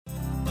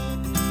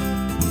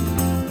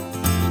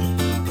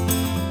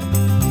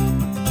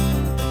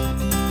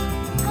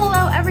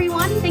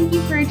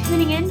thank you for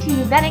tuning in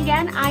to Then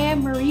Again. I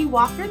am Marie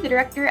Walker, the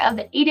director of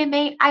the Ada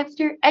Mae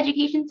Ivester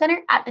Education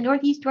Center at the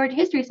Northeast Georgia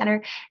History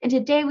Center. And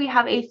today we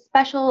have a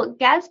special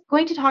guest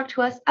going to talk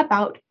to us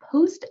about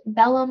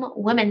postbellum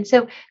women.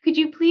 So could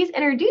you please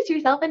introduce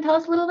yourself and tell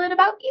us a little bit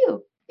about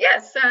you?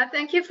 Yes,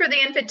 thank you for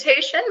the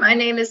invitation. My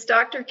name is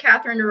Dr.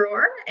 Catherine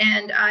Rohr,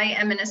 and I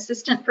am an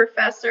assistant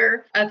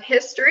professor of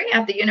history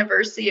at the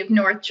University of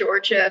North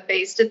Georgia,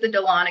 based at the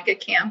Dahlonega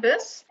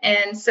campus.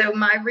 And so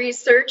my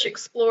research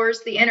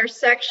explores the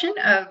intersection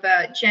of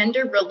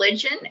gender,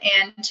 religion,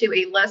 and to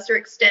a lesser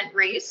extent,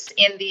 race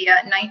in the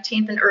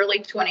 19th and early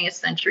 20th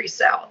century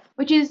South.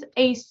 Which is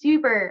a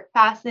super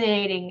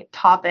fascinating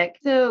topic.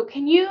 So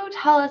can you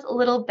tell us a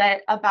little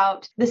bit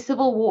about the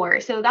Civil War?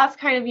 So that's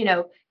kind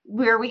of,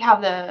 where we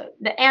have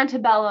the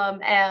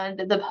antebellum and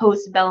the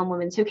postbellum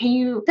women. So can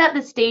you set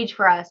the stage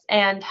for us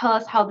and tell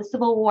us how the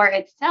Civil War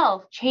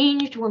itself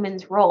changed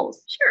women's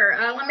roles? Sure.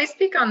 Let me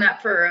speak on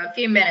that for a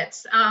few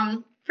minutes.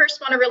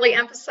 First, want to really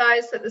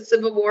emphasize that the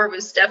Civil War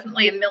was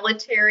definitely a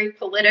military,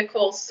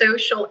 political,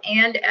 social,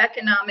 and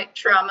economic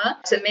trauma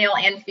to male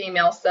and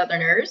female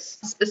Southerners,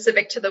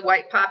 specific to the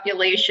white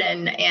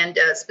population and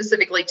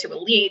specifically to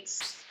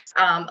elites.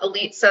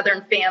 Elite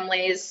Southern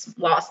families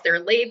lost their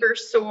labor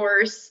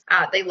source.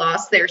 They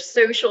lost their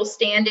social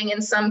standing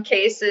in some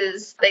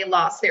cases. They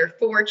lost their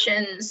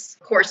fortunes.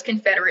 Of course,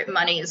 Confederate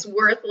money is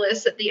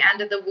worthless at the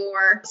end of the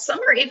war.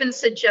 Some are even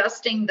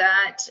suggesting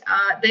that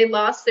they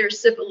lost their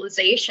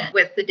civilization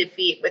with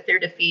their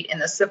defeat in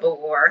the Civil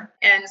War.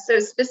 And so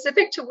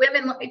specific to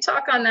women, let me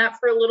talk on that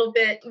for a little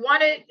bit.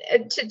 Wanted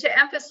to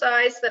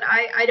emphasize that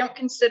I don't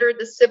consider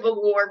the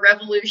Civil War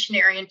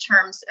revolutionary in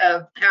terms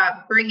of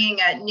bringing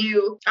a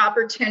new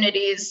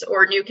opportunities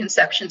or new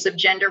conceptions of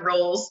gender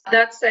roles.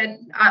 That said,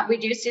 we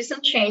do see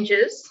some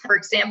changes. For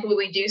example,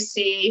 we do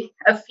see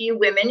a few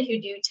women who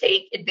do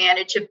take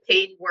advantage of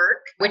paid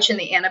work, which in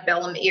the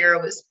antebellum era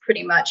was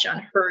pretty much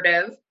unheard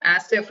of.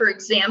 So, for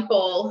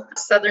example,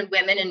 Southern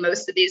women, and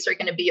most of these are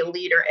going to be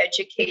elite or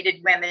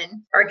educated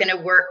women, are going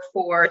to work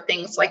for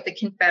things like the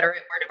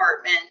Confederate War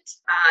Department,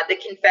 the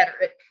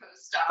Confederate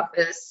Post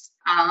Office,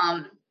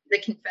 the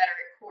Confederate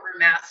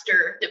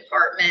Quartermaster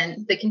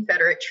Department, the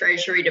Confederate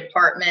Treasury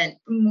Department.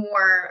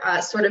 More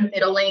sort of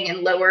middling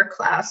and lower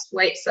class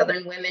white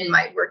Southern women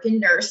might work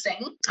in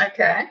nursing.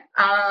 Okay.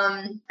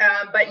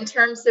 But in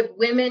terms of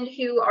women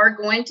who are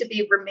going to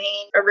be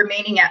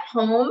remaining at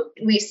home,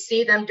 we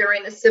see them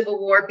during the Civil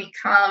War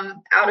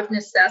become, out of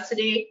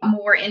necessity,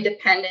 more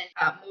independent,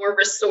 more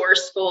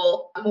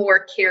resourceful,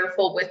 more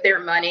careful with their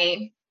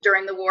money.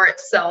 During the war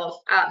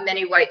itself,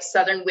 many white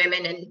Southern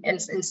women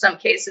and in some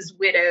cases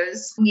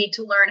widows need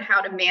to learn how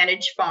to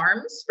manage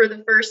farms for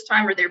the first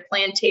time, or their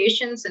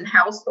plantations and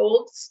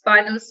households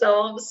by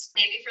themselves.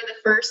 Maybe for the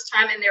first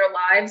time in their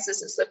lives,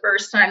 this is the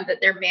first time that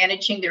they're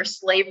managing their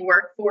slave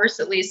workforce,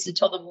 at least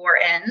until the war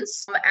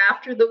ends.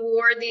 After the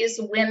war, these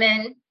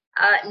women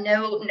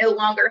no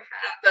longer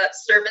have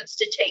servants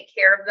to take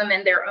care of them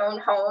in their own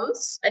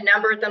homes. A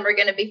number of them are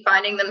going to be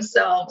finding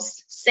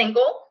themselves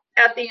single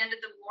at the end of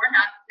the war,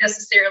 not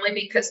necessarily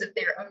because of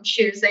their own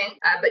choosing,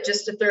 but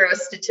just to throw a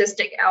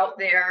statistic out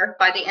there,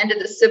 by the end of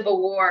the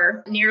Civil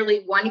War, nearly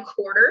 1/4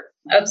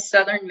 of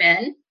Southern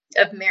men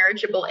of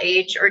marriageable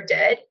age are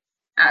dead.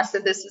 So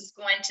this is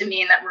going to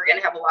mean that we're going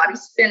to have a lot of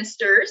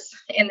spinsters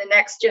in the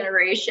next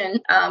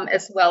generation,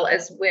 as well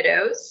as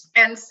widows.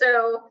 And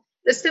so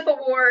the Civil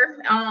War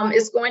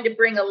is going to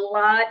bring a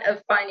lot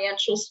of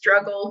financial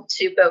struggle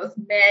to both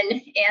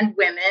men and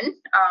women.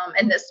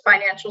 And this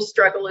financial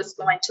struggle is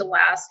going to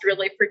last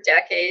really for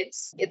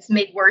decades. It's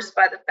made worse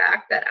by the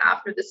fact that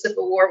after the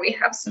Civil War, we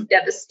have some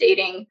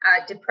devastating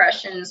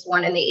depressions,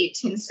 one in the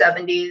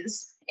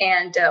 1870s.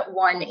 And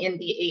one in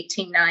the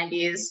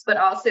 1890s, but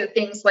also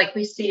things like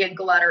we see a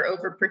glut or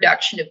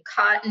overproduction of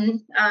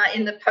cotton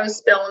in the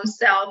postbellum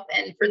South.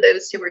 And for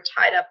those who were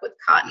tied up with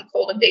cotton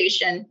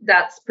cultivation,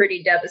 that's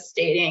pretty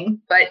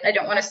devastating. But I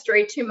don't want to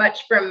stray too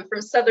much from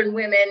Southern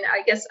women.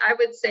 I guess I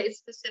would say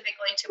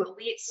specifically to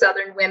elite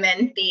Southern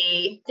women,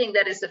 the thing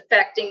that is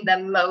affecting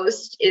them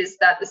most is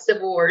that the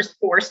Civil War is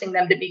forcing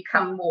them to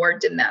become more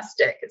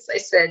domestic. As I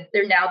said,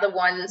 they're now the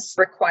ones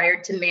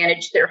required to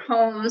manage their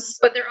homes,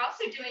 but they're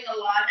also doing a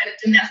lot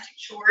of domestic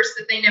chores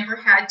that they never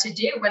had to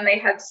do when they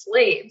had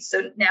slaves.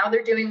 So now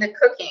they're doing the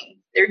cooking,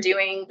 they're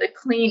doing the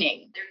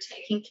cleaning, they're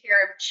taking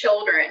care of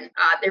children,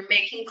 they're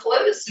making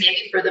clothes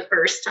maybe for the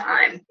first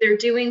time, they're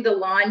doing the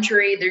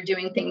laundry, they're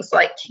doing things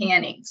like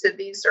canning. So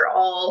these are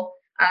all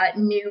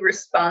new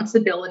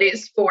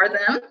responsibilities for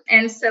them.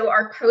 And so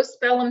our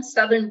postbellum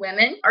Southern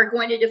women are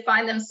going to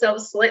define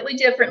themselves slightly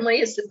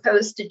differently, as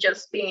opposed to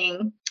just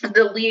being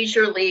the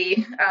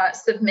leisurely,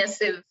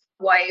 submissive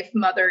wife,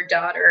 mother,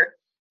 daughter,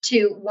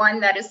 to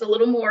one that is a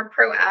little more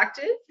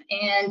proactive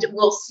and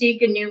will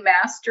seek a new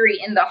mastery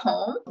in the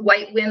home.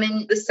 White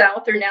women in the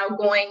South are now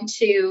going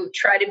to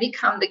try to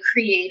become the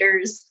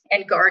creators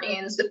and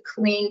guardians of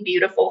clean,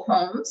 beautiful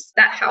homes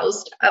that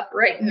housed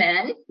upright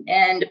men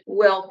and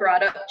well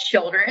brought up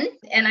children.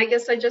 And I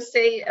guess I just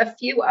say a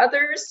few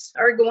others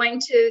are going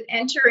to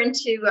enter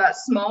into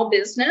small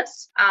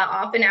business,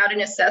 often out of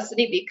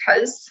necessity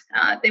because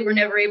they were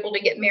never able to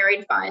get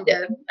married, find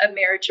a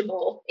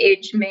marriageable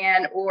aged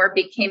man, or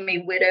became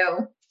a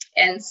widow.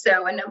 And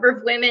so a number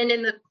of women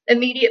in the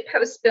immediate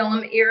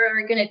postbellum era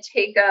are going to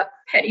take up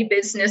petty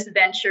business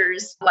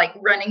ventures like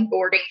running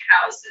boarding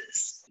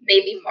houses,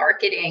 maybe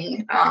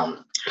marketing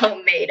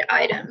homemade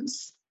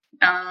items.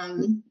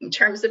 In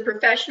terms of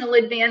professional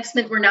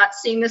advancement, we're not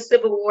seeing the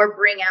Civil War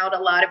bring out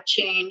a lot of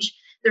change.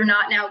 They're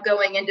not now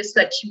going into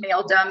such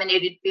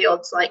male-dominated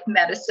fields like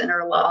medicine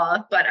or law.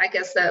 But I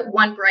guess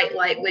one bright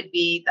light would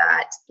be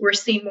that we're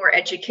seeing more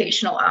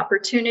educational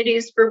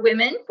opportunities for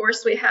women. Of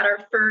course, we had our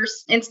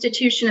first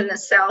institution in the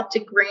South to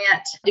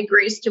grant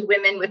degrees to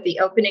women with the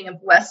opening of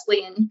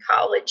Wesleyan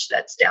College.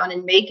 That's down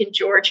in Macon,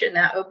 Georgia, and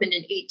that opened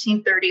in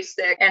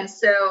 1836. And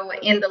so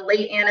in the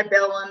late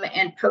antebellum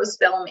and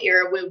postbellum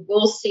era, we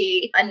will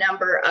see a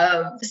number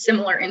of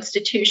similar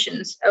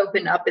institutions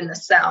open up in the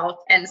South.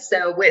 And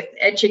so with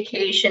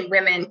education,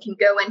 women can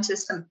go into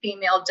some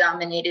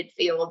female-dominated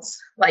fields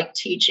like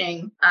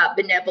teaching,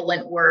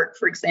 benevolent work,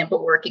 for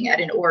example, working at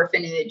an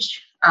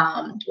orphanage,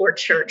 or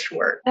church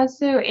work. That's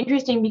so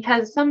interesting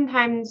because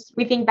sometimes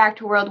we think back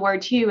to World War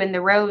II and the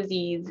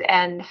Rosies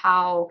and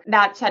how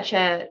that's such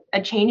a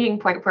changing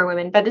point for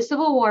women. But the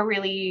Civil War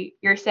really,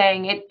 you're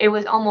saying it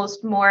was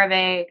almost more of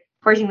a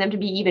forcing them to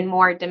be even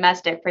more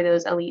domestic for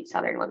those elite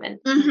Southern women.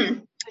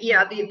 Mm-hmm.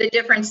 Yeah, the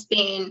difference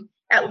being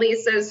at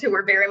least those who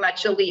were very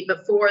much elite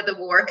before the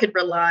war could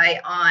rely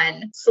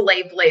on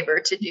slave labor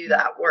to do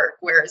that work,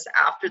 whereas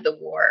after the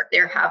war,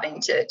 they're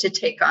having to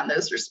take on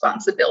those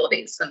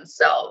responsibilities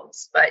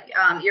themselves. But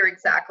you're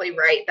exactly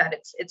right that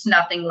it's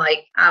nothing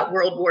like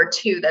World War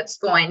II that's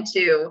going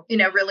to,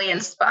 really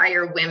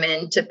inspire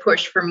women to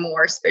push for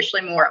more,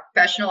 especially more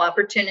professional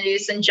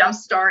opportunities and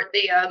jumpstart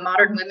the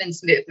modern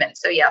women's movement.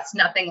 So yes,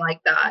 nothing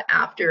like that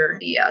after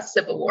the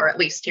Civil War, at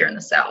least here in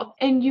the South.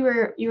 And you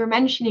were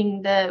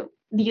mentioning the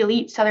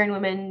elite Southern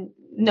women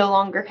no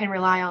longer can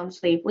rely on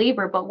slave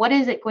labor, but what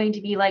is it going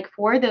to be like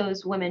for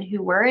those women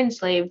who were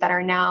enslaved that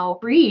are now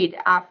freed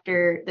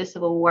after the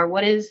Civil War?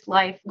 What is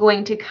life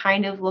going to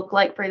kind of look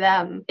like for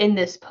them in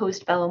this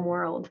postbellum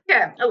world?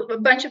 Yeah, a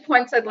bunch of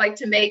points I'd like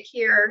to make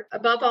here.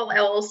 Above all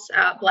else,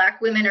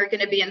 Black women are going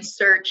to be in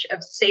search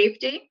of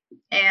safety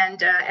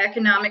and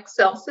economic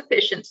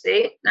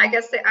self-sufficiency. And I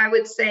guess I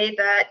would say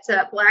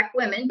that Black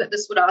women, but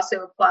this would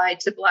also apply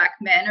to Black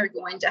men, are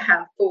going to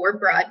have 4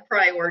 broad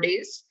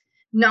priorities.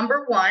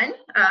 Number one,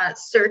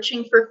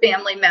 searching for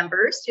family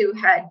members who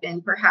had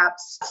been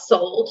perhaps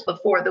sold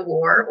before the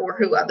war or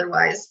who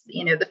otherwise,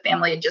 the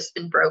family had just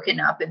been broken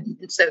up. And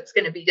so it's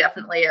going to be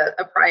definitely a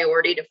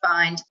priority to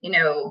find,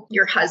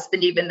 your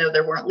husband, even though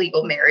there weren't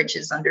legal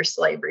marriages under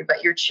slavery,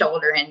 but your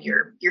children,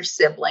 your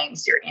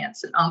siblings, your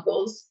aunts and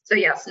uncles. So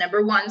yes,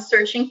 number one,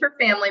 searching for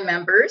family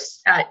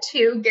members.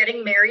 2,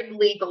 getting married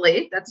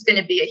legally. That's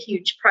going to be a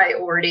huge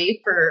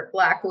priority for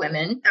Black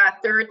women.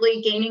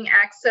 Thirdly, gaining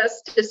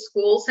access to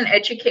schools and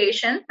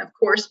education. Of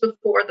course,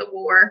 before the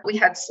war, we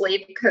had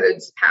slave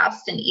codes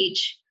passed in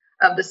each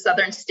of the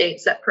southern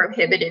states that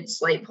prohibited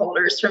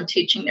slaveholders from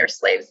teaching their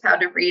slaves how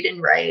to read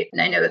and write.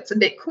 And I know that's a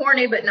bit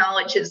corny, but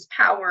knowledge is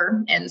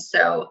power. And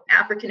so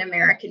African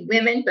American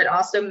women, but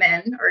also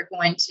men, are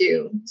going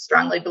to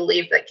strongly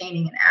believe that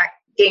gaining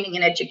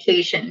an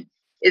education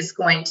is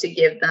going to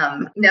give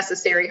them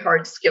necessary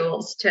hard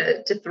skills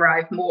to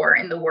thrive more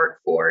in the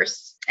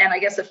workforce. And I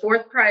guess a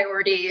 4th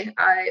priority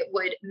I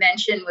would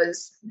mention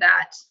was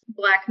that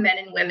Black men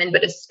and women,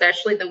 but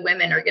especially the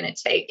women, are going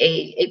to take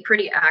a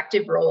pretty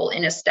active role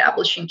in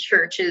establishing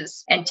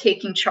churches and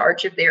taking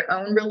charge of their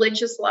own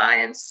religious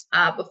lives.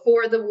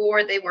 Before the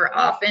war, they were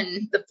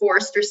often the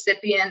forced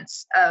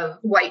recipients of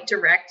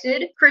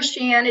white-directed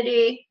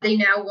Christianity. They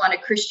now want a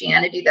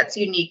Christianity that's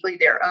uniquely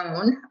their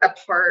own,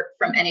 apart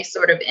from any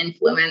sort of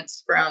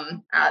influence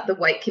from the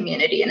white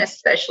community and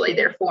especially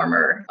their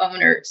former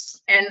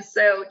owners. And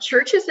so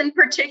churches in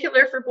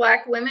particular for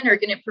Black women are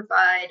going to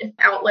provide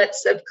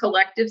outlets of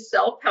collective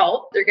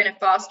self-help. They're going to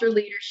foster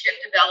leadership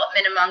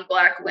development among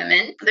Black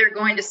women. They're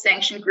going to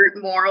sanction group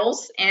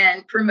morals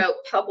and promote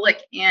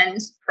public and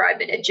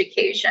private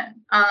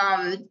education.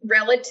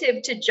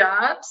 Relative to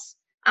jobs,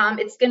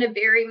 it's going to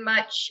very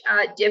much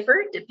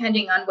differ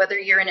depending on whether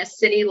you're in a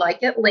city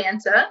like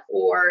Atlanta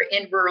or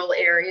in rural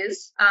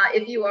areas.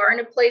 If you are in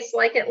a place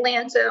like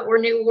Atlanta or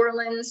New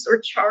Orleans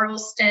or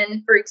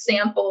Charleston, for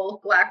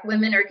example, Black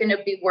women are going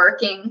to be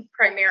working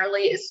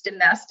primarily as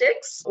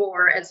domestics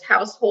or as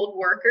household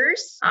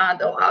workers.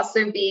 They'll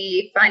also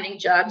be finding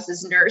jobs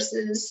as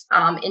nurses,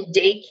 in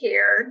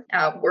daycare,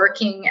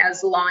 working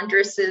as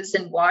laundresses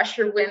and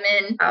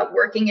washerwomen,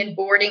 working in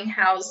boarding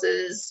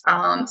houses.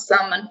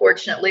 Some,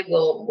 unfortunately,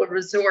 will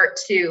resort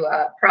to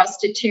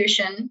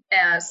prostitution.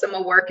 Some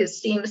will work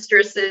as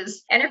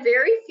seamstresses, and a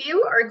very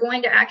few are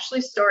going to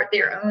actually start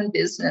their own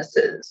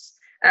businesses.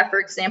 For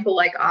example,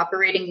 like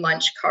operating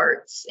lunch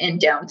carts in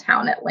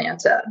downtown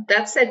Atlanta.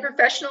 That said,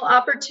 professional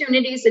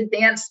opportunities,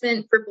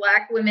 advancement for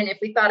Black women, if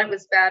we thought it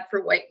was bad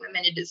for white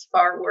women, it is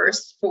far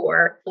worse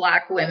for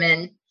Black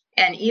women.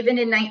 And even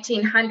in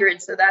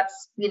 1900, so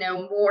that's,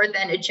 more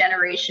than a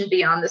generation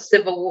beyond the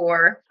Civil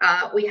War,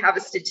 we have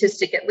a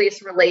statistic at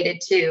least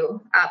related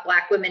to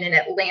Black women in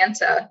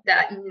Atlanta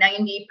that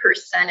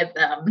 90% of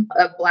them,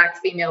 of Black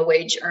female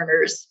wage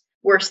earners,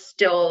 were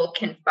still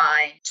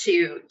confined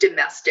to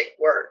domestic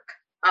work.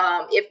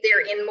 If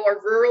they're in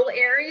more rural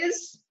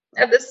areas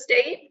of the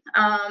state,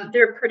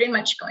 they're pretty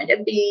much going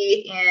to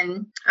be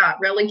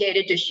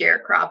relegated to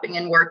sharecropping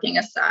and working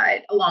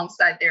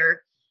alongside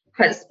their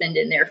husband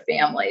and their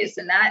families.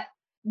 And that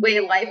way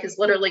of life is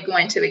literally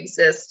going to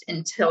exist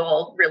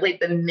until really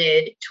the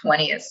mid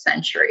 20th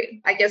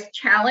century. I guess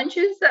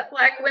challenges that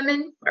Black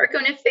women are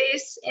going to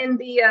face in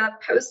the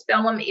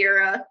postbellum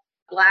era: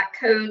 Black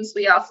codes,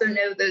 we also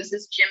know those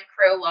as Jim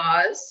Crow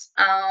laws,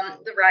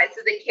 the rise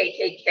of the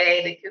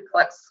KKK, the Ku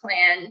Klux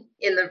Klan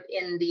in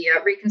the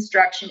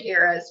Reconstruction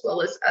era, as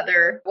well as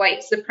other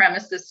white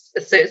supremacist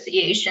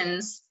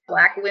associations.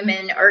 Black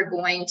women are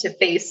going to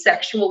face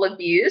sexual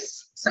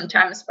abuse,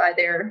 sometimes by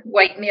their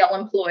white male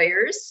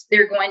employers.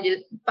 They're going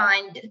to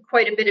find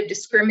quite a bit of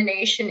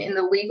discrimination in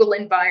the legal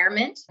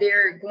environment.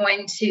 They're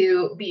going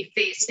to be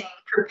facing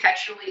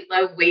perpetually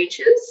low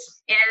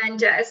wages.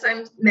 And as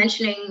I'm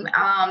mentioning,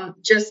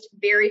 just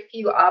very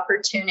few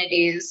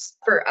opportunities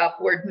for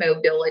upward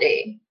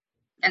mobility.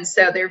 And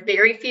so there are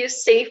very few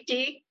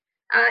safety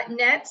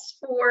nets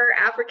for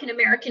African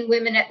American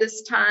women at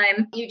this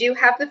time. You do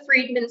have the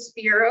Freedmen's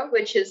Bureau,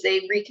 which is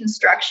a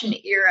Reconstruction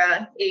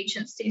era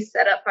agency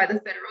set up by the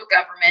federal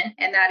government,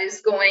 and that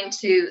is going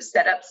to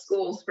set up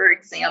schools, for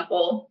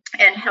example,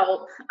 and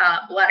help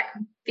Black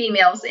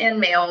females and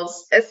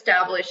males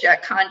establish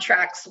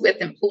contracts with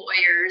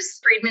employers.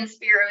 Freedmen's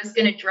Bureau is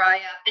going to dry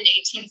up in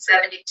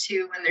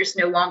 1872 when there's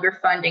no longer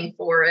funding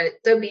for it.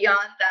 So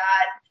beyond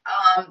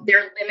that, there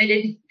are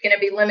going to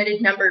be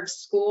limited number of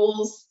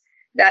schools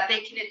that they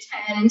can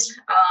attend.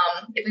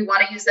 If we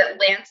want to use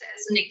Atlanta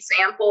as an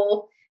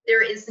example,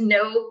 there is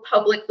no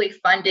publicly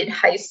funded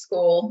high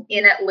school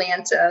in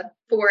Atlanta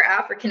for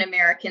African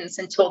Americans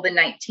until the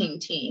 19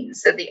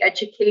 teens. So the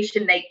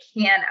education they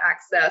can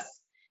access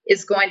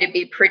is going to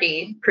be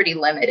pretty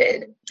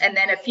limited. And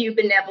then a few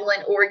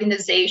benevolent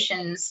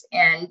organizations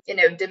and,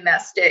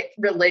 domestic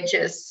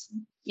religious,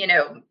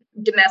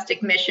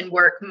 domestic mission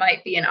work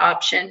might be an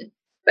option.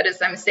 But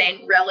as I'm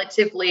saying,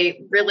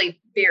 relatively,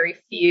 really very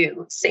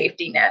few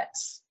safety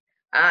nets.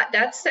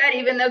 That said,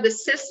 even though the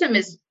system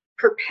is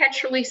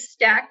perpetually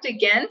stacked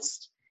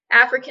against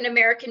African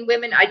American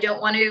women, I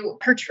don't want to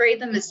portray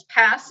them as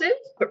passive,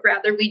 but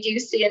rather we do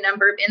see a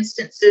number of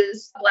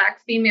instances of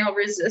Black female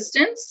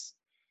resistance.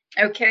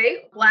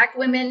 Okay, Black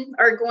women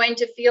are going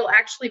to feel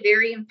actually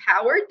very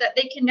empowered that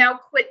they can now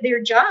quit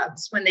their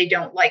jobs when they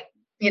don't like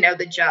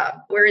the job.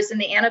 Whereas in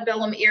the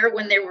antebellum era,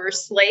 when they were a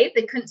slave,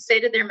 they couldn't say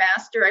to their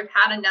master, "I've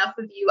had enough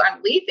of you,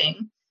 I'm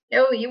leaving."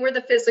 No, you were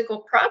the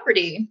physical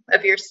property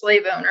of your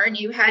slave owner and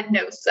you had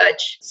no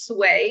such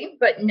sway.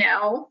 But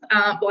now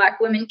Black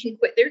women can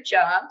quit their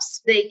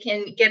jobs. They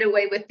can get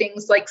away with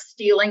things like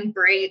stealing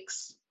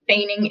breaks,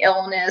 feigning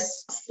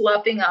illness,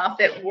 sloughing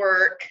off at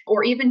work,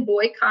 or even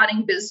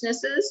boycotting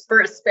businesses for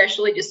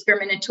especially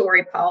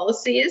discriminatory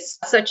policies,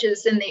 such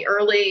as in the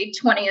early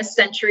 20th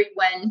century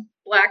when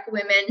Black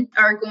women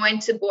are going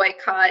to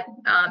boycott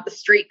the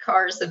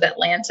streetcars of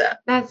Atlanta.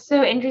 That's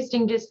so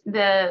interesting. Just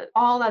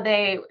all that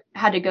they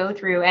had to go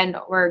through and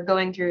were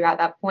going through at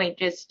that point.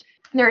 Just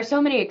there are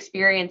so many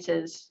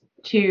experiences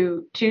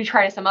to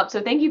try to sum up.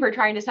 So thank you for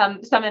trying to sum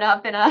it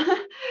up in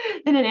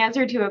in an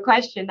answer to a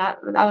question.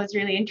 That was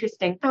really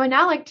interesting. I would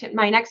now like to,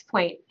 my next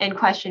point and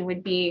question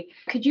would be,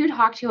 could you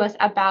talk to us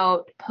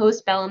about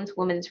postbellum's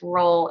women's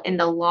role in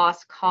the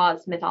lost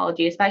cause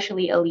mythology,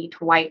 especially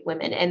elite white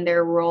women, and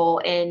their role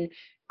in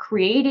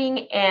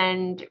creating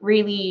and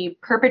really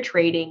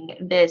perpetrating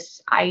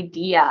this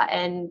idea,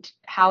 and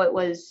how it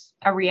was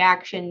a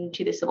reaction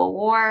to the Civil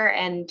War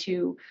and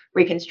to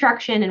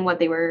Reconstruction and what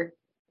they were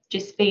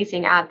just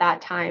facing at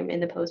that time in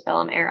the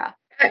postbellum era?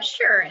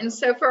 Sure. And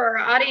so for our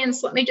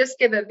audience, let me just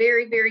give a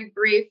very, very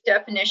brief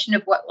definition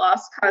of what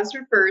lost cause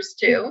refers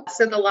to.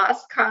 So the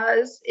lost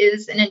cause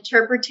is an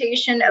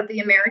interpretation of the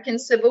American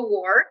Civil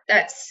War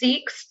that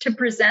seeks to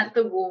present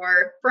the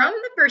war from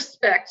the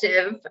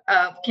perspective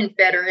of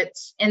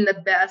Confederates in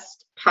the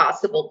best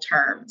possible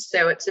terms.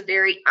 So it's a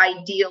very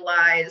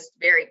idealized,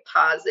 very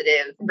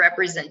positive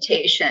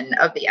representation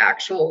of the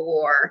actual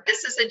war.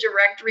 This is a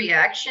direct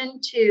reaction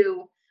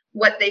to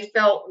what they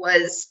felt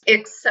was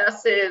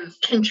excessive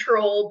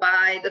control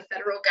by the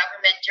federal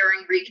government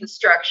during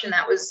Reconstruction.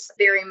 That was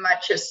very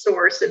much a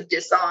source of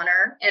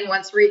dishonor. And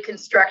once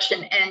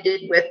Reconstruction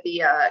ended with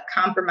the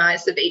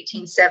Compromise of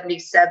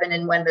 1877,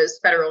 and when those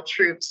federal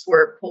troops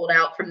were pulled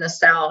out from the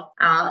South,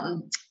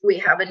 we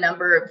have a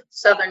number of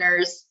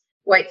Southerners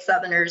white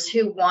Southerners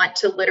who want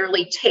to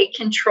literally take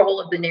control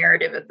of the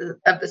narrative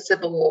of the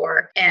Civil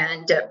War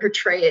and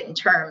portray it in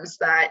terms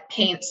that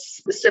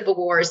paints the Civil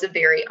War as a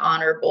very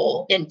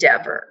honorable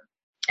endeavor.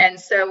 And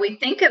so we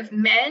think of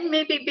men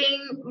maybe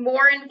being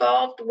more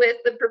involved with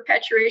the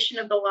perpetuation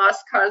of the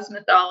lost cause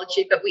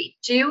mythology, but we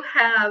do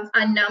have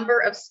a number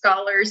of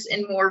scholars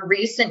in more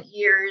recent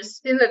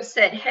years who have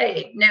said,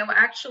 hey, no,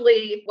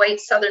 actually, white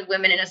Southern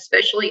women, and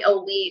especially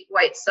elite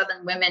white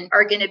Southern women,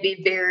 are going to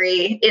be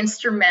very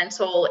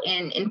instrumental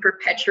in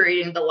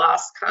perpetuating the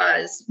lost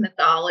cause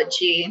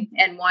mythology.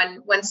 And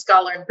one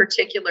scholar in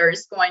particular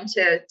is going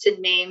to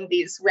name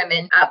these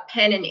women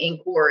pen and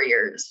ink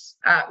warriors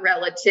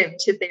relative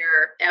to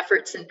their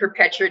efforts in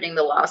perpetuating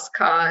the lost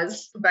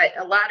cause. But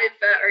a lot of,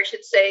 or I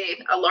should say,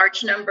 a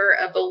large number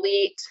of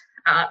elite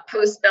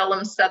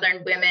postbellum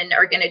Southern women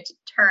are going to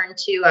turn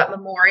to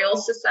memorial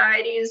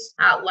societies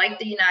like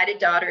the United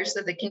Daughters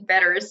of the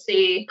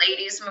Confederacy,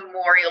 ladies'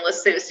 memorial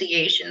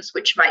associations,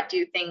 which might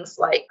do things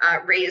like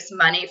raise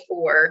money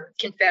for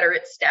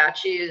Confederate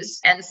statues.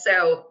 And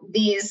so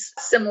these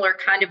similar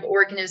kind of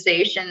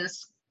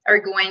organizations are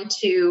going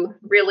to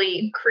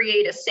really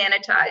create a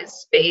sanitized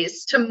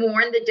space to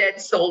mourn the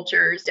dead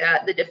soldiers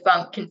at the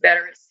defunct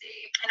Confederacy.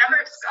 A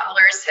number of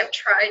scholars have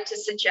tried to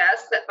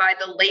suggest that by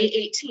the late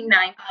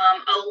 1890s,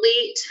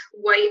 elite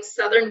white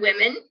Southern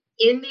women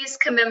in these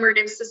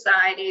commemorative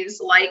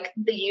societies like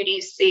the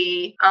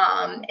UDC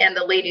and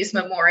the Ladies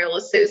Memorial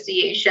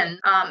Association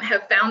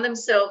have found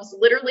themselves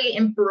literally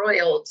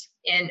embroiled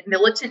in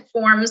militant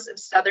forms of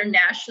Southern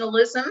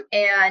nationalism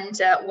and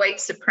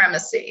white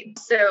supremacy.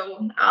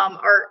 So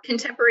our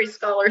contemporary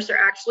scholars are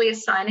actually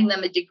assigning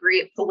them a degree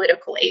of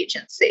political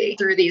agency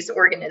through these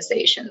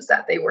organizations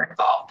that they were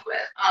involved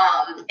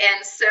with.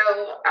 And so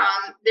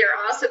there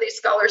are also, these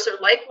scholars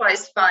are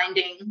likewise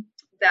finding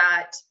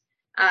that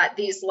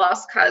these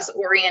lost cause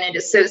oriented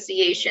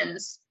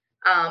associations,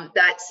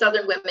 that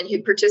Southern women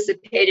who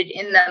participated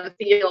in them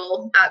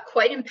feel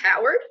quite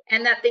empowered,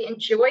 and that they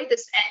enjoy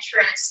this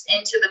entrance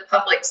into the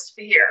public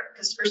sphere,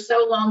 because for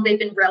so long they've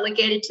been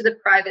relegated to the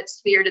private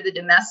sphere, to the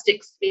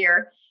domestic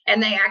sphere.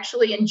 And they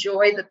actually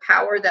enjoy the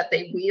power that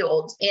they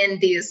wield in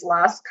these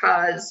lost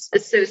cause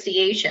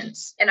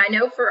associations. And I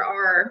know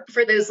for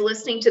those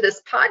listening to this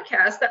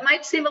podcast, that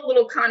might seem a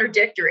little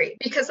contradictory,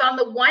 because on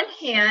the one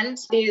hand,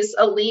 these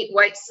elite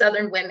white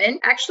Southern women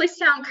actually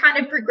sound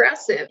kind of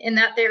progressive in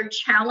that they're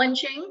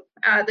challenging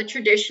the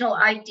traditional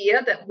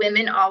idea that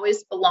women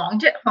always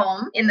belonged at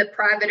home in the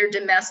private or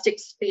domestic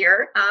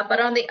sphere. But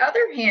on the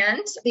other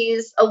hand,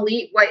 these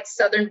elite white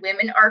Southern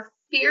women are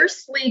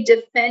fiercely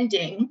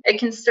defending a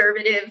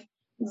conservative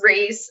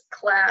race,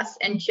 class,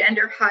 and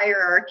gender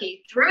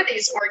hierarchy through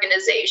these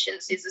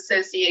organizations, these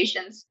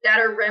associations that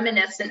are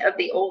reminiscent of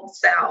the Old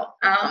South.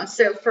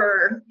 So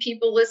for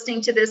people listening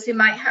to this who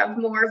might have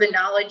more of a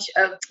knowledge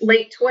of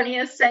late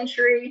 20th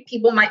century,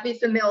 people might be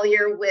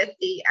familiar with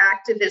the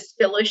activist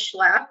Phyllis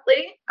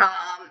Schlafly,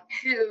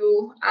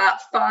 who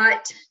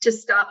fought to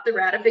stop the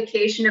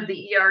ratification of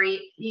the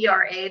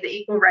ERA, the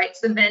Equal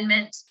Rights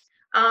Amendment.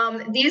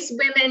 These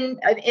women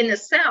in the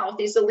South,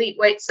 these elite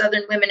white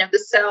Southern women of the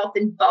South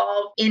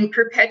involved in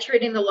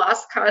perpetuating the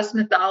lost cause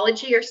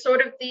mythology, are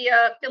sort of the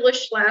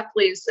Phyllis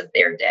Schlaflys of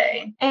their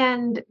day.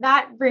 And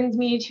that brings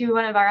me to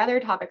one of our other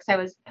topics I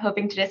was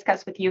hoping to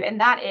discuss with you, and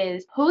that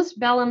is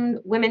postbellum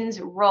women's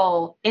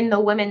role in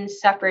the women's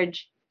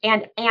suffrage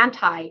and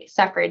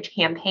anti-suffrage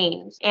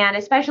campaigns, and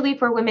especially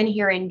for women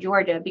here in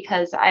Georgia,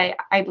 because I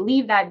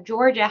believe that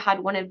Georgia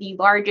had one of the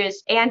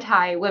largest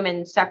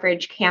anti-women's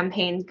suffrage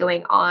campaigns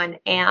going on.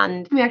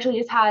 And we actually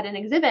just had an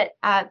exhibit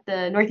at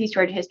the Northeast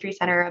Georgia History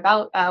Center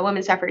about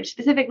women's suffrage,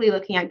 specifically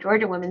looking at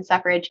Georgia women's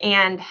suffrage,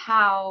 and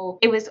how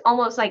it was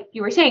almost like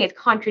you were saying, it's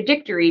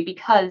contradictory,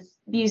 because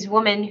these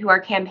women who are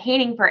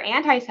campaigning for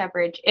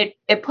anti-suffrage,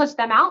 it puts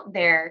them out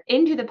there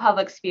into the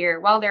public sphere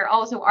while they're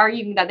also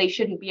arguing that they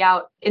shouldn't be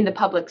out in the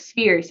public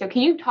sphere. So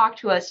can you talk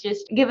to us,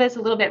 just give us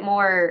a little bit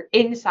more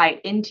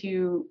insight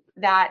into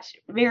that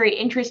very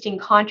interesting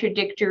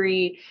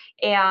contradictory,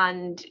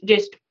 and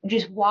just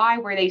why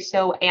were they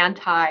so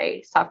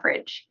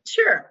anti-suffrage?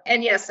 Sure.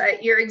 And yes,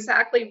 you're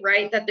exactly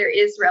right that there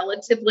is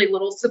relatively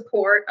little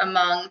support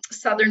among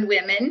Southern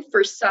women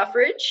for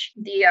suffrage.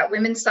 The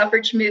women's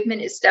suffrage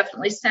movement is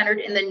definitely centered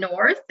in the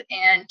North,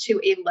 and to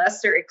a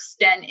lesser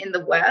extent in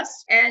the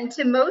West. And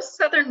to most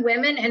Southern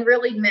women, and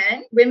really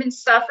men,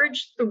 women's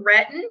suffrage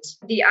threatened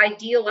the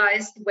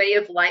idealized way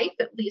of life,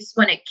 at least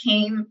when it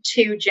came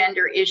to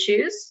gender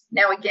issues.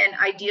 Now, again,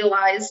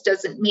 idealized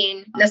doesn't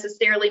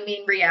necessarily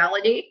mean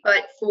reality,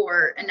 but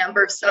for a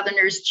number of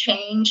Southerners,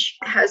 change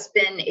has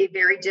been a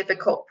very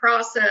difficult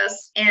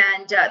process,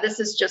 and this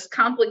is just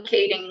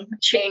complicating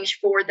change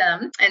for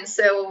them. And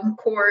so, of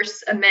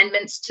course,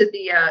 amendments to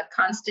the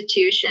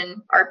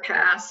Constitution are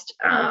passed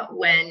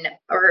when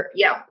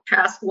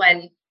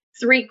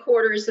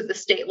 3/4 of the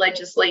state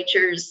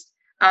legislatures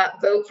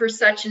vote for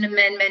such an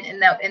amendment.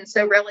 And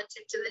so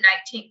relative to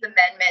the 19th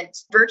Amendment,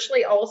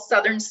 virtually all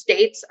Southern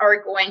states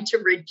are going to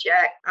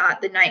reject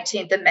the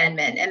 19th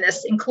Amendment. And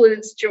this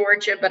includes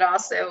Georgia, but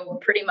also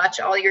pretty much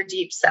all your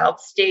deep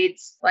South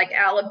states like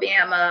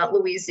Alabama,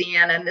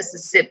 Louisiana,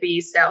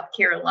 Mississippi, South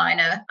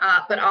Carolina,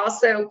 but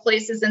also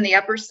places in the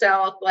upper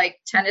South like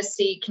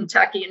Tennessee,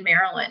 Kentucky, and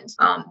Maryland.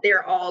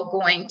 They're all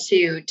going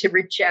to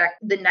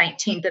reject the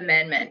 19th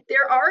Amendment.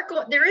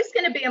 There is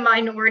going to be a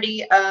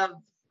minority of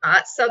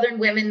Southern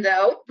women,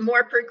 though,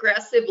 more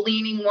progressive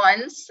leaning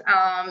ones,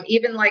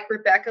 even like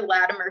Rebecca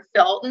Latimer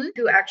Felton,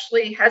 who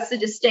actually has the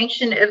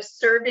distinction of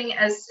serving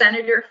as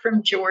senator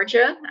from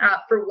Georgia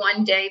for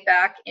one day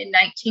back in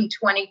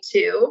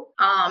 1922.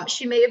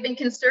 She may have been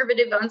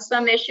conservative on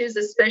some issues,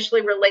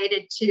 especially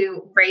related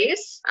to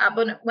race,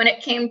 but when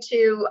it came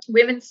to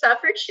women's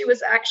suffrage, she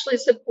was actually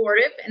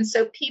supportive. And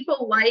so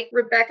people like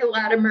Rebecca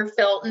Latimer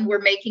Felton were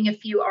making a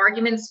few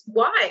arguments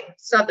why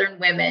Southern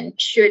women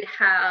should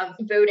have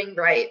voting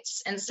rights.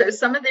 And so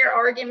some of their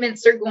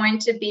arguments are going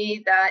to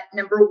be that,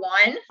 number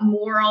one,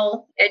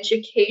 moral,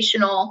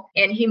 educational,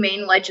 and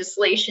humane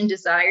legislation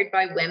desired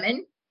by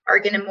women are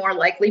going to more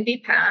likely be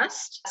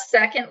passed.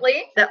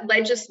 Secondly, that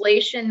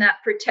legislation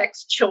that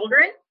protects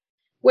children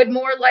would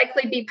more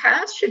likely be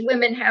passed should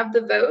women have the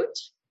vote.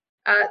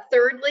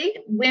 Thirdly,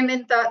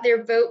 women thought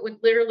their vote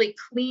would literally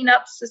clean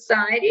up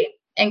society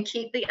and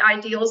keep the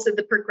ideals of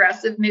the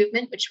progressive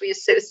movement, which we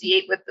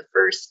associate with the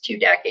first 2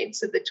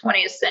 decades of the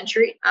 20th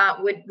century,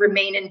 would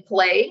remain in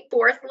play.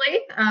 Fourthly,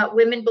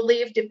 women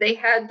believed if they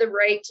had the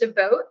right to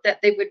vote, that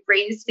they would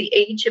raise the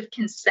age of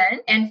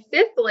consent. And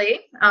fifthly,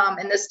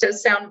 and this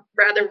does sound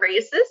rather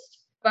racist,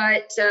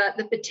 but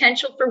the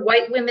potential for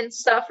white women's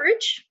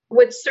suffrage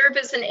would serve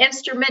as an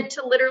instrument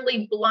to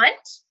literally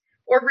blunt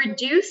or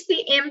reduce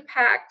the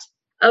impact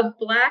of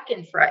Black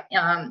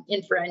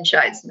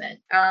enfranchisement.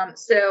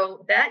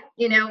 So that,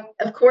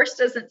 of course,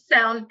 doesn't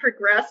sound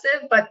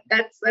progressive, but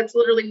that's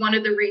literally one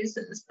of the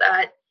reasons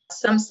that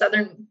some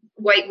Southern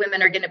white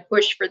women are going to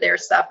push for their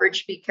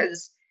suffrage,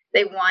 because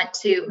they want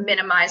to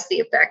minimize the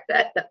effect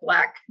that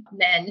Black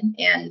men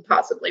and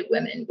possibly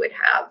women would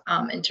have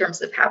in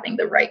terms of having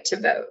the right to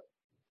vote.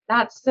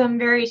 That's some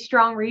very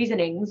strong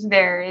reasonings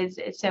there.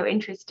 It's so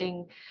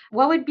interesting.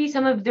 What would be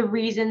some of the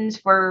reasons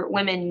for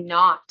women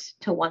not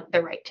to want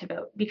the right to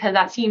vote? Because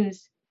that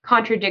seems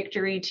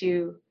contradictory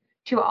to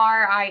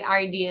our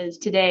ideas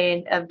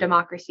today of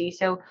democracy.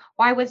 So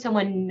why would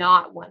someone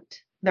not want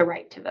the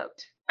right to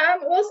vote?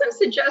 Well, some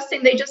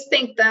suggesting they just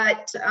think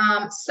that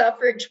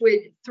suffrage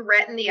would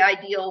threaten the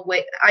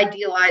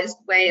idealized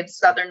way of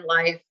Southern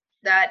life,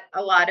 that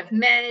a lot of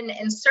men,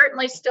 and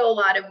certainly still a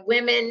lot of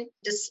women,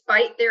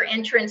 despite their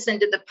entrance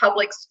into the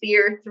public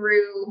sphere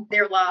through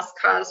their lost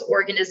cause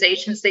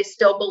organizations, they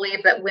still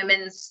believe that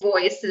women's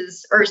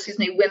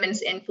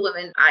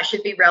influence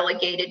should be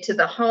relegated to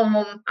the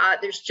home.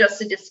 There's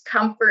just a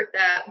discomfort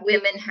that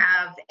women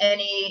have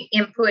any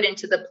input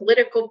into the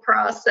political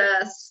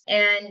process.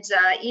 And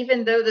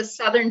even though the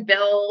Southern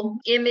Belle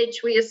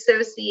image we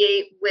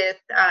associate with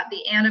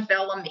the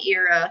antebellum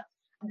era,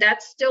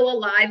 that's still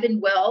alive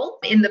and well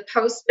in the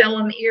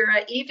postbellum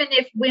era, even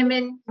if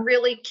women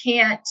really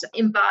can't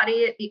embody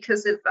it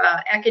because of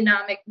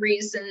economic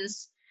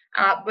reasons.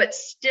 But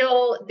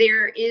still,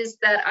 there is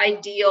that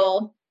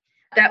ideal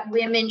that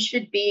women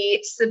should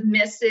be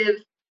submissive,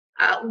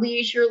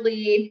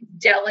 leisurely,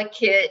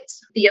 delicate,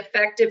 the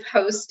effective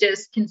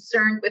hostess,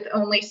 concerned with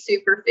only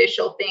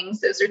superficial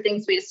things. Those are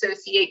things we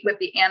associate with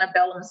the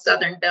antebellum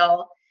Southern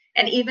Belle.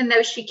 And even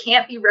though she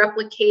can't be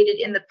replicated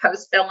in the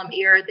postbellum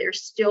era,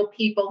 there's still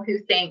people who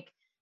think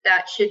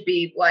that should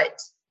be what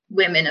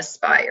women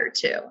aspire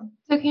to.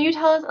 So can you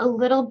tell us a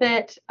little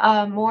bit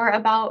more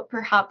about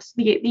perhaps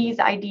these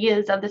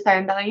ideas of the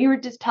Southern Belle? You were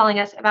just telling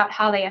us about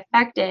how they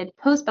affected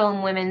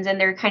postbellum women's and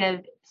their kind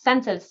of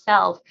sense of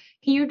self.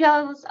 Can you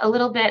tell us a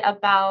little bit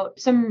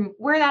about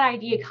where that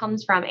idea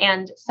comes from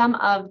and some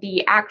of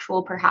the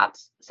actual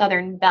perhaps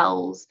Southern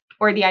belles,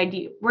 or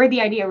where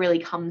the idea really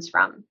comes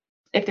from,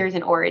 if there's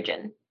an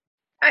origin?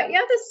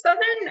 The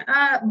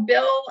Southern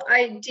Belle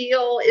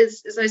ideal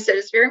is, as I said,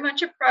 is very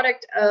much a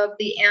product of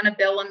the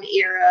antebellum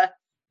era.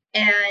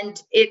 And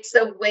it's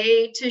a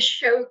way to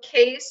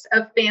showcase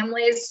a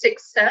family's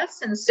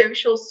success and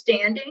social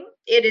standing.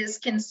 It is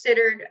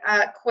considered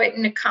quite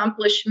an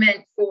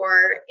accomplishment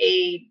for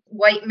a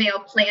white male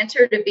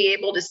planter to be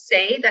able to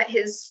say that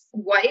his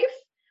wife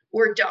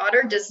or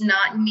daughter does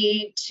not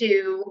need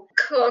to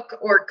cook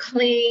or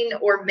clean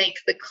or make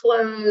the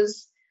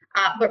clothes.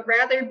 But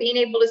rather being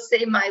able to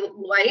say my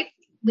life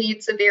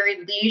leads a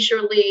very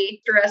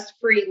leisurely,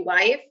 stress-free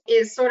life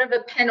is sort of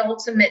a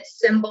penultimate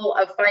symbol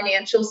of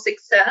financial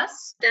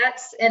success.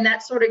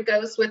 That sort of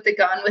goes with the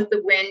Gone with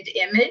the Wind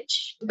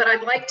image. But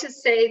I'd like to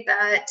say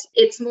that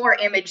it's more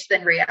image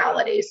than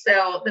reality.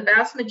 So the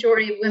vast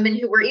majority of women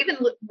who were even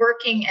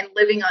working and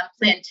living on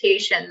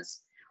plantations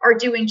are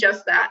doing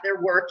just that.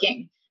 They're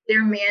working.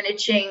 They're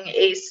managing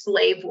a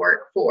slave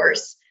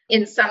workforce.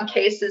 In some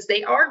cases,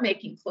 they are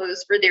making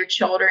clothes for their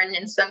children.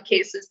 In some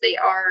cases, they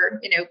are,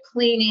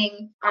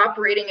 cleaning,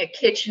 operating a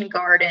kitchen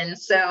garden.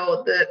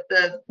 So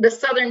the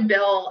Southern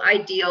Belle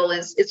ideal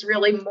is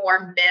really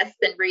more myth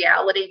than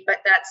reality. But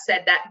that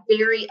said, that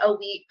very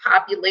elite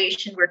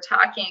population, we're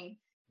talking,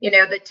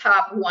 the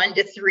top 1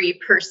 to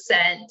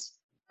 3%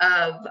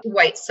 of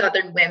white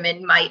Southern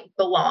women might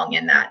belong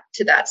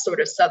to that sort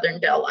of Southern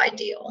Belle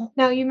ideal.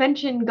 Now, you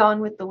mentioned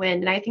Gone with the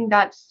Wind, and I think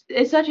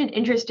it's such an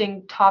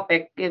interesting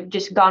topic,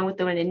 just Gone with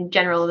the Wind in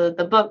general,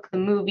 the book, the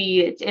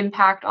movie, its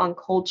impact on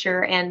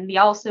culture, and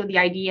also the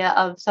idea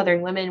of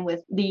Southern women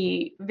with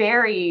the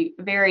very,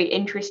 very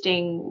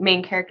interesting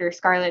main character,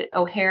 Scarlett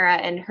O'Hara,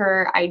 and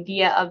her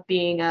idea of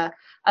being a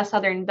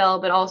Southern belle,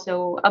 but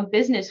also a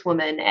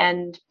businesswoman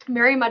and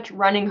very much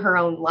running her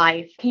own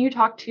life. Can you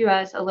talk to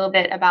us a little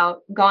bit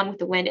about Gone with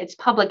the Wind, its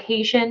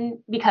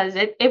publication, because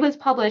it was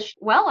published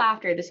well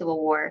after the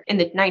Civil War in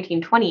the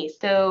 1920s.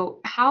 So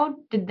how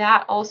did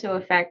that also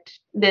affect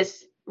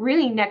this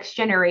really next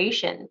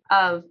generation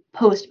of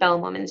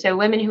postbellum women? So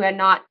women who had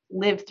not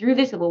lived through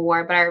the Civil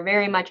War, but are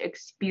very much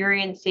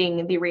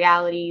experiencing the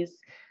realities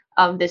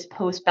of this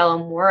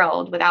postbellum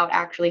world without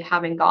actually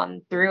having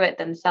gone through it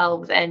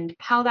themselves, and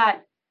how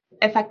that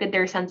affected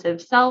their sense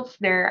of self,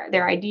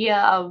 their idea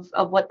of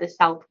what the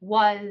South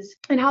was,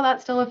 and how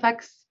that still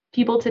affects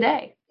people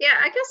today. Yeah,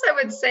 I guess I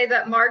would say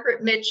that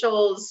Margaret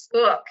Mitchell's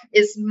book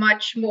is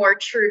much more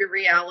true to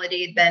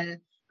reality than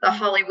the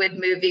Hollywood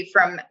movie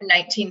from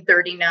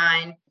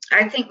 1939.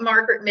 I think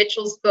Margaret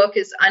Mitchell's book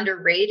is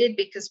underrated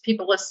because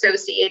people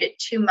associate it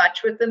too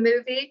much with the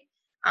movie.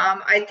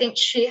 I think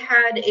she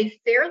had a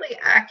fairly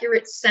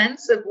accurate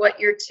sense of what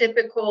your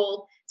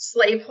typical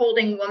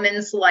slaveholding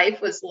woman's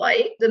life was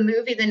like. The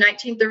movie, the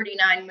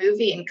 1939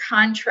 movie, in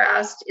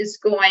contrast, is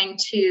going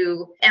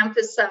to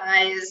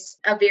emphasize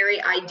a very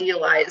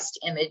idealized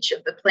image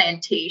of the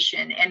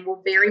plantation and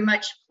will very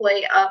much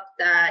play up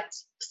that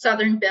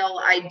Southern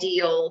Belle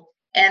ideal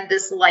and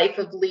this life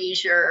of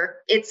leisure.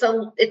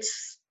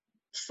 It's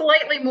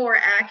slightly more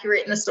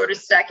accurate in the sort of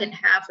second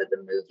half of the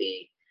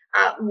movie.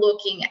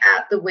 Looking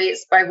at the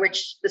ways by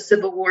which the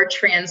Civil War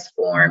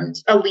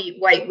transformed elite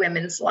white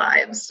women's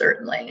lives,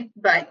 certainly.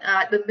 But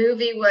the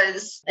movie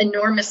was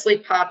enormously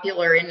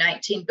popular in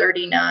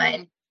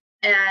 1939.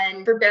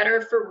 And for better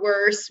or for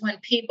worse, when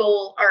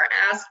people are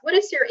asked, what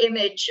is your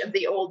image of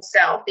the Old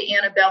South, the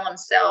antebellum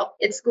South?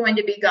 It's going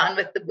to be Gone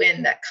with the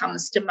Wind that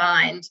comes to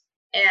mind.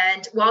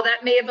 And while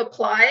that may have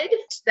applied,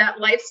 that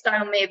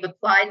lifestyle may have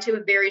applied to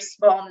a very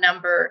small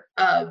number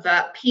of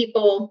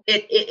people,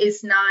 it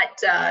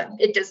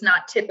does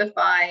not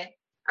typify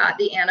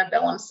the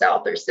antebellum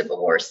South or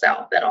Civil War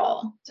South at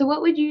all. So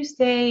what would you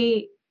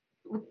say,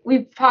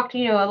 we've talked,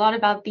 a lot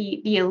about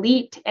the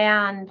elite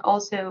and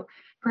also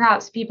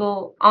perhaps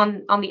people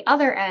on the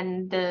other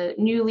end, the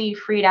newly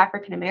freed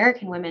African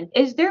American women.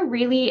 Is there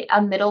really a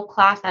middle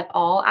class at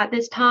all at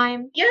this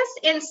time? Yes,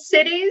 in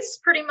cities,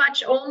 pretty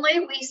much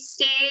only. We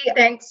see,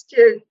 thanks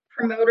to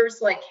promoters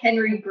like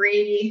Henry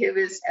Brady, who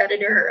is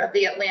editor of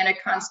the Atlanta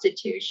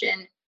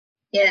Constitution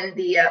in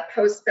the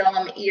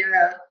postbellum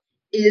era,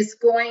 is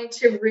going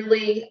to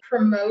really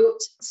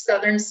promote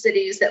Southern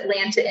cities,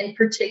 Atlanta in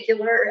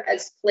particular,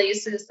 as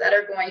places that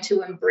are going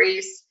to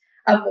embrace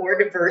a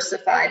more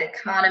diversified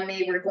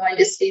economy. We're going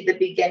to see the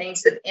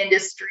beginnings of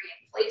industry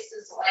in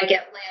places like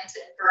Atlanta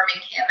and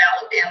Birmingham,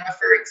 Alabama,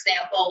 for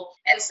example.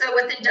 And so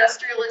with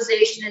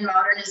industrialization and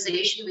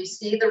modernization, we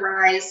see the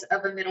rise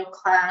of a middle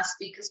class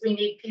because we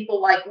need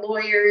people like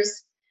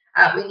lawyers,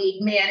 we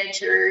need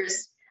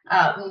managers,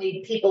 we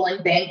need people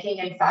in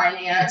banking and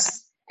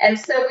finance. And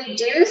so we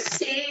do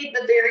see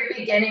the very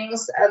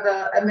beginnings of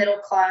a middle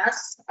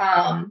class.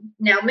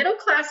 Now, middle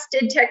class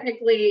did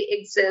technically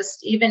exist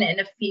even in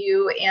a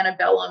few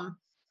antebellum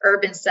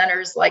urban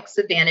centers like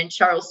Savannah and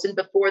Charleston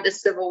before the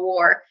Civil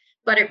War,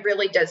 but it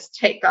really does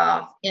take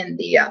off in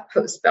the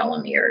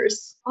postbellum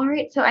years. All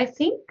right. So I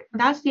think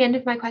that's the end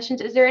of my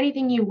questions. Is there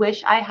anything you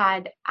wish I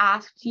had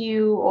asked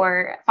you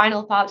or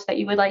final thoughts that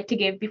you would like to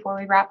give before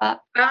we wrap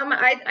up?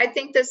 I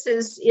think this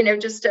is,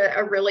 just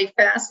a really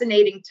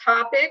fascinating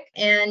topic.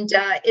 And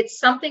it's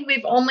something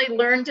we've only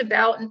learned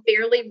about in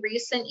fairly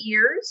recent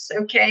years.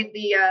 Okay.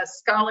 The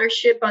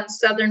scholarship on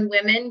Southern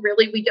women,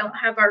 really, we don't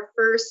have our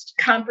first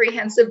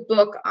comprehensive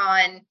book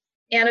on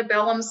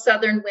antebellum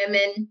Southern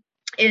women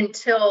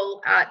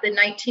until the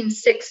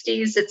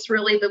 1960s. It's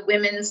really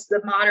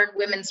the modern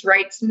women's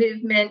rights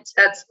movement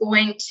that's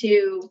going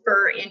to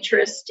spur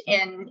interest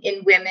in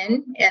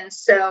women. And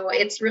so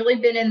it's really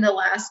been in the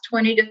last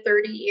 20 to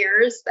 30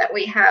 years that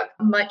we have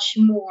much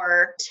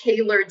more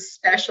tailored,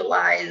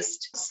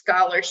 specialized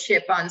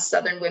scholarship on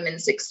Southern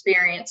women's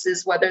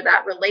experiences, whether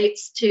that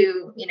relates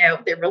to,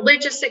 their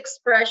religious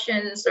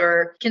expressions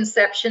or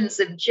conceptions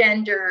of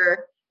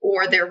gender,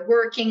 or their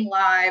working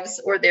lives,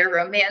 or their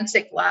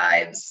romantic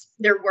lives,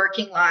 their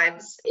working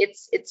lives.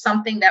 It's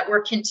something that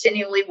we're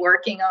continually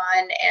working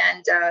on,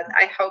 and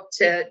I hope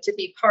to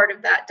be part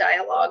of that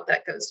dialogue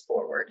that goes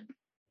forward.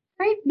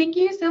 Great. Thank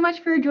you so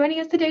much for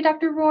joining us today,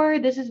 Dr.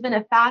 Rohr. This has been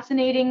a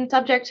fascinating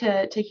subject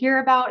to hear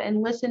about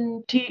and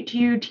listen to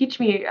you teach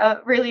me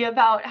really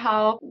about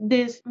how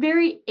this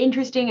very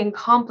interesting and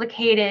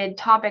complicated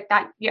topic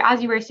that,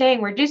 as you were saying,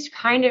 we're just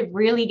kind of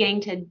really getting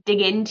to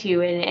dig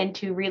into and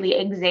to really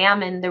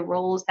examine the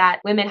roles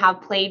that women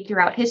have played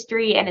throughout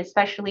history, and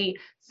especially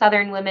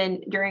Southern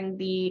women during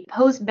the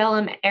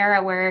postbellum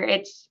era, where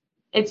it's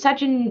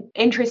such an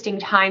interesting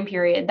time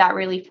period that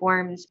really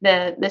forms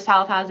the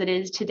South as it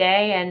is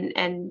today,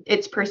 and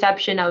its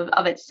perception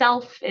of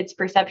itself, its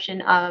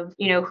perception of,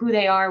 who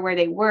they are, where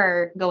they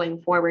were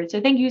going forward. So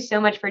thank you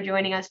so much for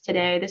joining us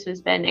today. This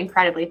has been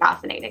incredibly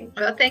fascinating.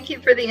 Well, thank you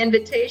for the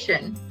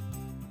invitation.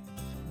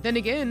 Then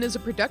Again is a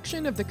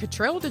production of the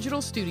Cottrell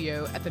Digital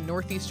Studio at the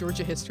Northeast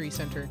Georgia History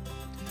Center.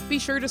 Be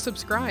sure to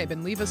subscribe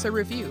and leave us a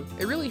review.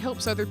 It really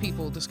helps other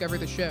people discover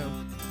the show.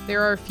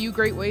 There are a few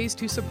great ways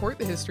to support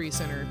the History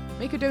Center.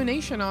 Make a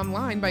donation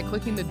online by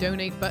clicking the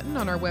donate button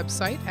on our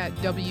website at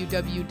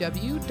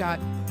www.negahc.org.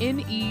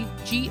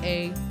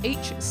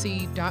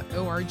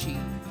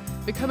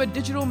 Become a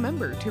digital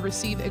member to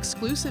receive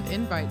exclusive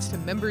invites to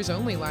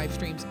members-only live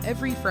streams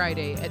every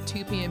Friday at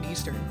 2 p.m.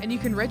 Eastern. And you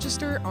can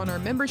register on our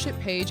membership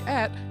page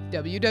at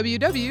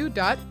www.negahc.org.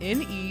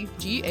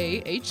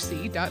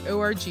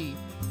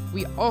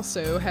 We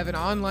also have an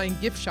online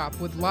gift shop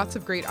with lots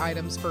of great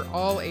items for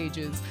all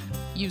ages.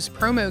 Use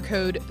promo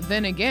code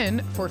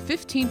ThenAgain for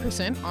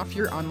 15% off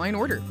your online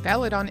order.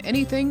 Valid on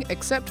anything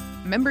except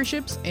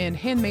memberships and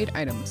handmade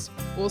items.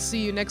 We'll see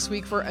you next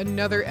week for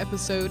another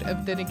episode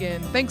of Then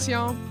Again. Thanks,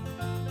 y'all!